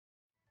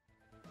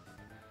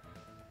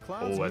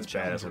Cloud's Oh, that's new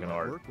badass challenger looking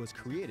art. artwork was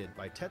created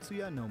by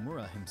Tetsuya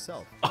Nomura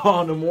himself.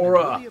 Oh, I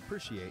Nomura! really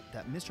appreciate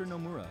that Mr.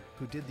 Nomura,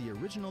 who did the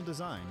original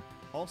design,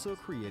 also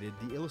created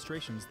the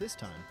illustrations this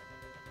time.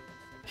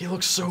 He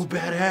looks so It's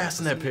really cool badass to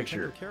in that see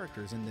picture. Nintendo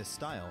characters in this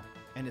style,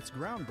 and it's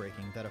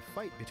groundbreaking that a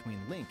fight between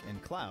Link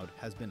and Cloud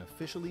has been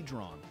officially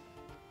drawn.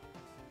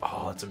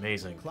 Oh, that's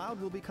amazing.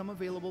 Cloud will become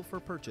available for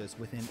purchase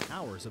within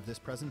hours of this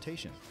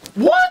presentation.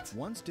 What?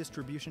 Once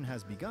distribution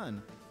has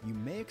begun, you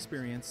may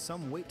experience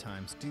some wait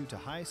times due to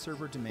high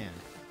server demand.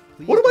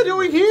 Please What am I bear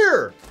doing with us.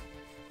 here?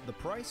 The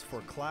price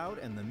for Cloud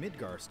and the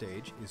Midgar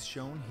stage is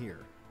shown here.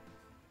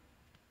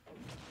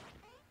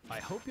 I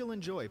hope you'll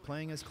enjoy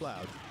playing as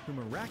Cloud, who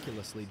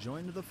miraculously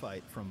joined the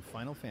fight from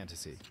Final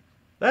Fantasy.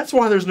 That's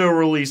why there's no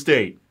release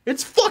date.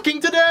 It's fucking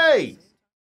today!